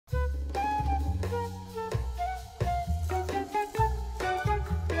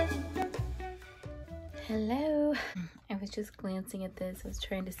Hello. I was just glancing at this. I was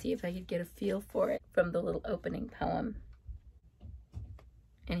trying to see if I could get a feel for it from the little opening poem.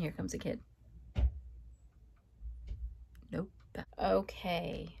 And here comes a kid. Nope.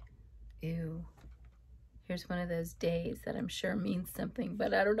 Okay. Ew. Here's one of those days that I'm sure means something,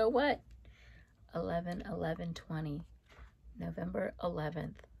 but I don't know what. 11/11/20. November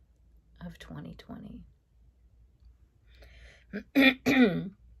 11th of 2020.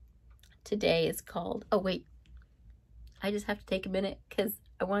 Today is called, oh wait, I just have to take a minute because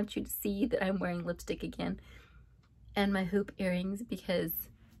I want you to see that I'm wearing lipstick again and my hoop earrings because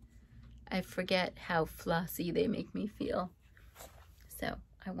I forget how flossy they make me feel. So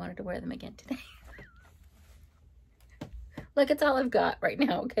I wanted to wear them again today. Look, it's all I've got right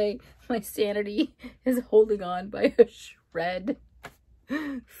now, okay? My sanity is holding on by a shred.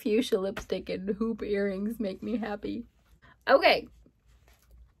 Fuchsia lipstick and hoop earrings make me happy. Okay.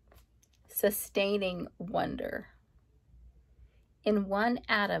 Sustaining wonder. In one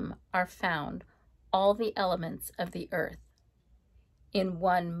atom are found all the elements of the earth. In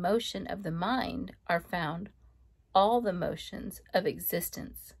one motion of the mind are found all the motions of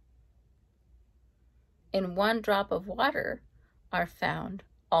existence. In one drop of water are found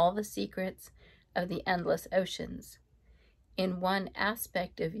all the secrets of the endless oceans. In one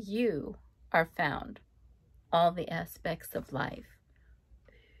aspect of you are found all the aspects of life.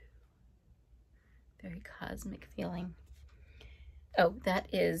 Very cosmic feeling. Oh,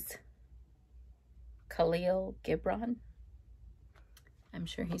 that is Khalil Gibran. I'm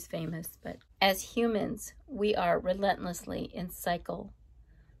sure he's famous, but as humans, we are relentlessly in cycle.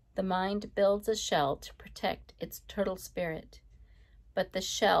 The mind builds a shell to protect its turtle spirit, but the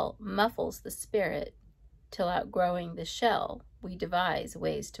shell muffles the spirit till outgrowing the shell, we devise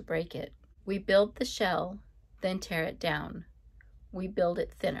ways to break it. We build the shell, then tear it down. We build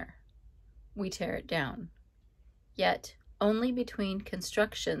it thinner. We tear it down. Yet, only between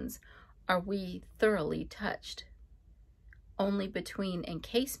constructions are we thoroughly touched. Only between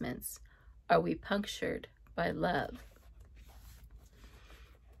encasements are we punctured by love.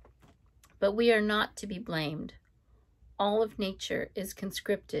 But we are not to be blamed. All of nature is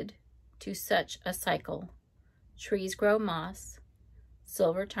conscripted to such a cycle. Trees grow moss,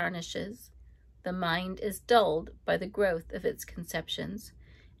 silver tarnishes, the mind is dulled by the growth of its conceptions,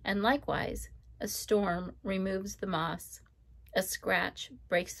 and likewise, a storm removes the moss, a scratch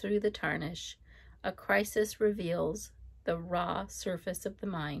breaks through the tarnish, a crisis reveals the raw surface of the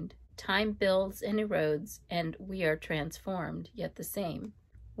mind. Time builds and erodes, and we are transformed, yet the same.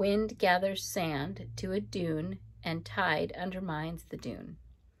 Wind gathers sand to a dune, and tide undermines the dune.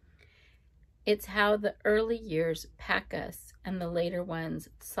 It's how the early years pack us, and the later ones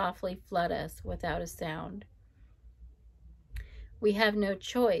softly flood us without a sound. We have no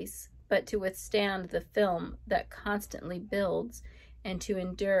choice but to withstand the film that constantly builds and to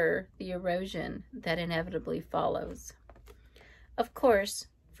endure the erosion that inevitably follows. Of course,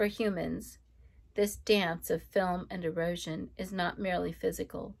 for humans, this dance of film and erosion is not merely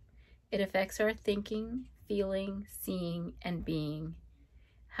physical. It affects our thinking, feeling, seeing, and being.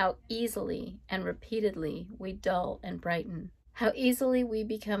 How easily and repeatedly we dull and brighten. How easily we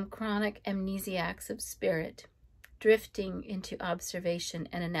become chronic amnesiacs of spirit, drifting into observation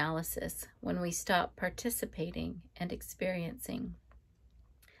and analysis when we stop participating and experiencing.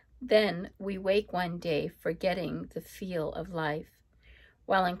 Then we wake one day forgetting the feel of life,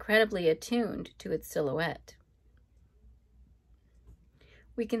 while incredibly attuned to its silhouette.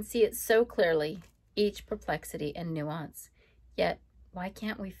 We can see it so clearly, each perplexity and nuance, yet why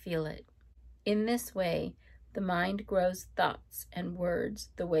can't we feel it? In this way, the mind grows thoughts and words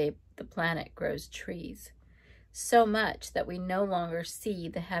the way the planet grows trees. So much that we no longer see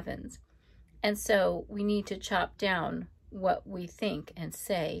the heavens. And so we need to chop down what we think and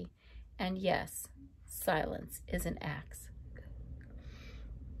say. And yes, silence is an axe.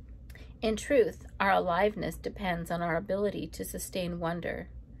 In truth, our aliveness depends on our ability to sustain wonder,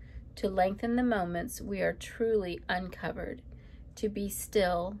 to lengthen the moments we are truly uncovered, to be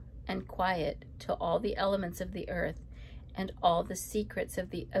still and quiet till all the elements of the earth and all the secrets of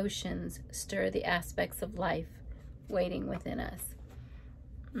the oceans stir the aspects of life waiting within us.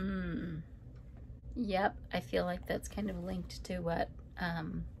 Yep, I feel like that's kind of linked to what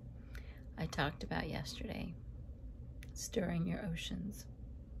I talked about yesterday. Stirring your oceans.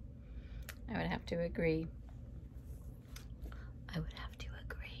 I would have to agree. I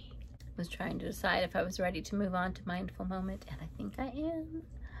was trying to decide if I was ready to move on to mindful moment, and I think I am.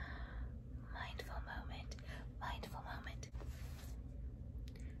 Mindful moment, mindful moment.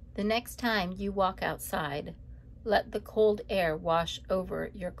 The next time you walk outside, let the cold air wash over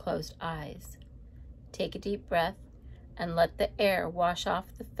your closed eyes. Take a deep breath and let the air wash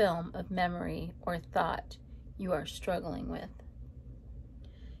off the film of memory or thought you are struggling with.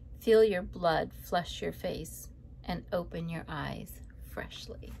 Feel your blood flush your face and open your eyes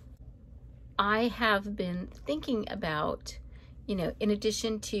freshly. I have been thinking about, in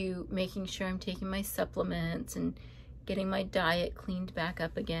addition to making sure I'm taking my supplements and getting my diet cleaned back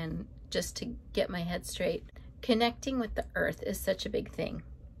up again, just to get my head straight, connecting with the earth is such a big thing.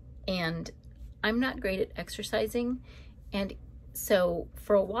 And I'm not great at exercising. And so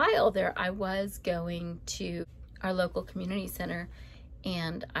for a while there, I was going to our local community center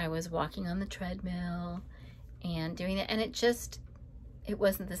and I was walking on the treadmill and doing that. And it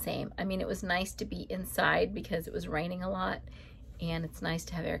wasn't the same. I mean, it was nice to be inside because it was raining a lot and it's nice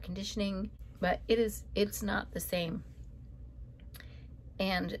to have air conditioning, but it's not the same.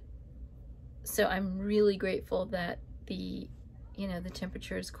 And so I'm really grateful that the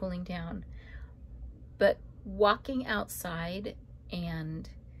temperature is cooling down. But walking outside and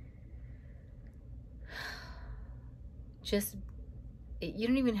just, you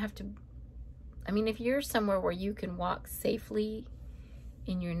don't even have to, I mean, if you're somewhere where you can walk safely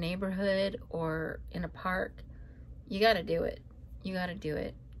in your neighborhood or in a park, you got to do it. You got to do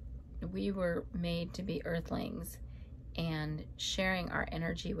it. We were made to be earthlings, and sharing our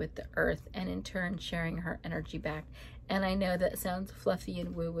energy with the earth and in turn sharing her energy back. And I know that sounds fluffy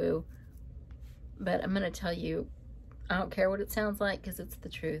and woo-woo, but I'm going to tell you, I don't care what it sounds like because it's the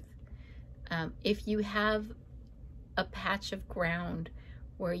truth. If you have a patch of ground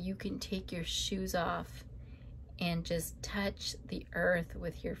where you can take your shoes off and just touch the earth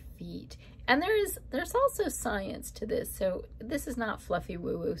with your feet, and there's also science to this, so this is not fluffy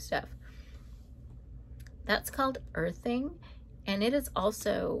woo-woo stuff. That's called earthing, and it is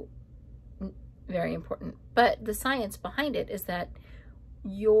also very important. But the science behind it is that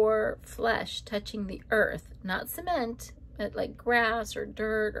your flesh touching the earth, not cement, but like grass or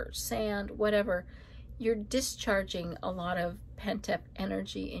dirt or sand, whatever, you're discharging a lot of pent-up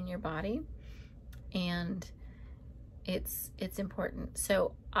energy in your body, and it's important.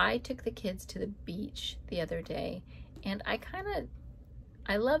 So I took the kids to the beach the other day, and I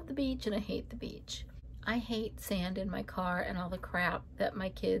love the beach and I hate the beach. I hate sand in my car and all the crap that my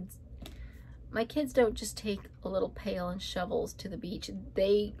kids don't just take a little pail and shovels to the beach.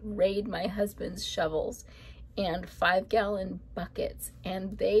 They raid my husband's shovels and 5-gallon buckets,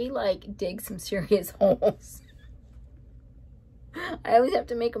 and they like dig some serious holes. I always have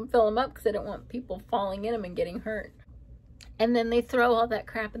to make them fill them up because I don't want people falling in them and getting hurt. And then they throw all that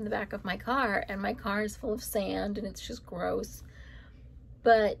crap in the back of my car, and my car is full of sand and it's just gross.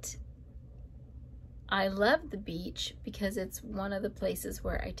 But I love the beach because it's one of the places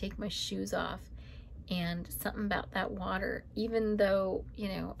where I take my shoes off, and something about that water, even though,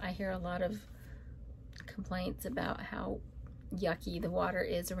 I hear a lot of complaints about how yucky the water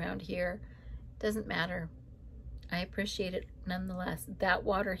is around here, doesn't matter. I appreciate it nonetheless. That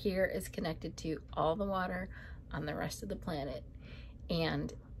water here is connected to all the water on the rest of the planet,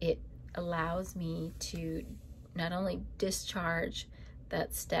 and it allows me to not only discharge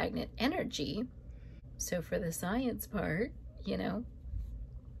that stagnant energy, so for the science part,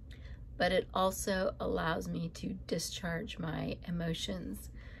 but it also allows me to discharge my emotions,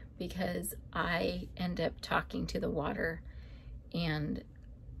 because I end up talking to the water, and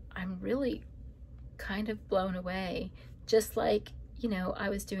I'm really kind of blown away. Just like, I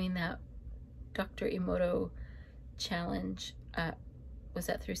was doing that Dr. Emoto challenge, was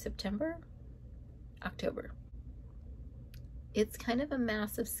that through September? October. It's kind of a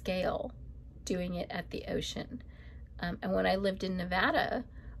massive scale doing it at the ocean. And when I lived in Nevada,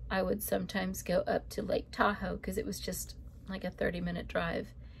 I would sometimes go up to Lake Tahoe because it was just like a 30-minute drive,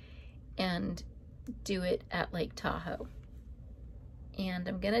 and do it at Lake Tahoe. And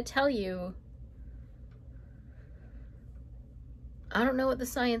I'm gonna tell you, I don't know what the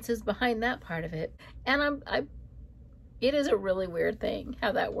science is behind that part of it, and it is a really weird thing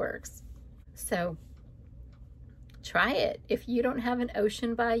how that works. So try it. If you don't have an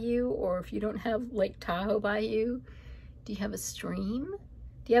ocean by you, or if you don't have Lake Tahoe by you, do you have a stream?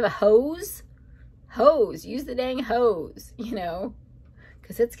 Do you have a hose? Use the dang hose,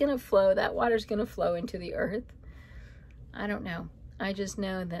 because it's gonna flow. That water's gonna flow into the earth. I don't know. I just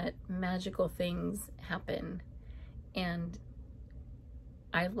know that magical things happen, and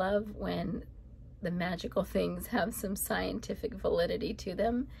I love when the magical things have some scientific validity to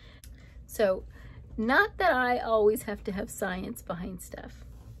them. So, not that I always have to have science behind stuff,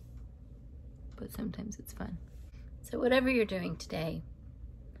 but sometimes it's fun. So whatever you're doing today,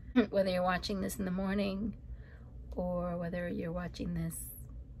 whether you're watching this in the morning, or whether you're watching this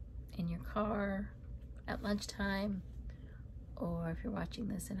in your car, at lunchtime, or if you're watching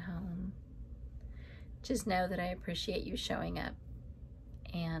this at home, just know that I appreciate you showing up,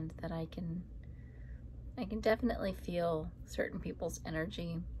 and that I can definitely feel certain people's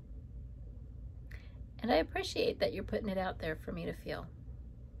energy. And I appreciate that you're putting it out there for me to feel.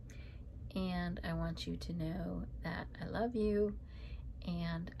 And I want you to know that I love you,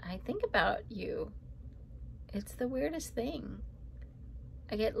 and I think about you. It's the weirdest thing.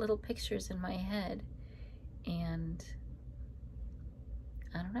 I get little pictures in my head, and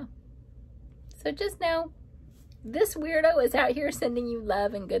I don't know. So just know, this weirdo is out here sending you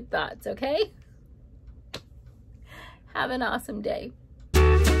love and good thoughts, okay? Have an awesome day.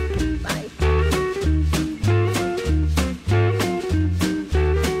 Bye.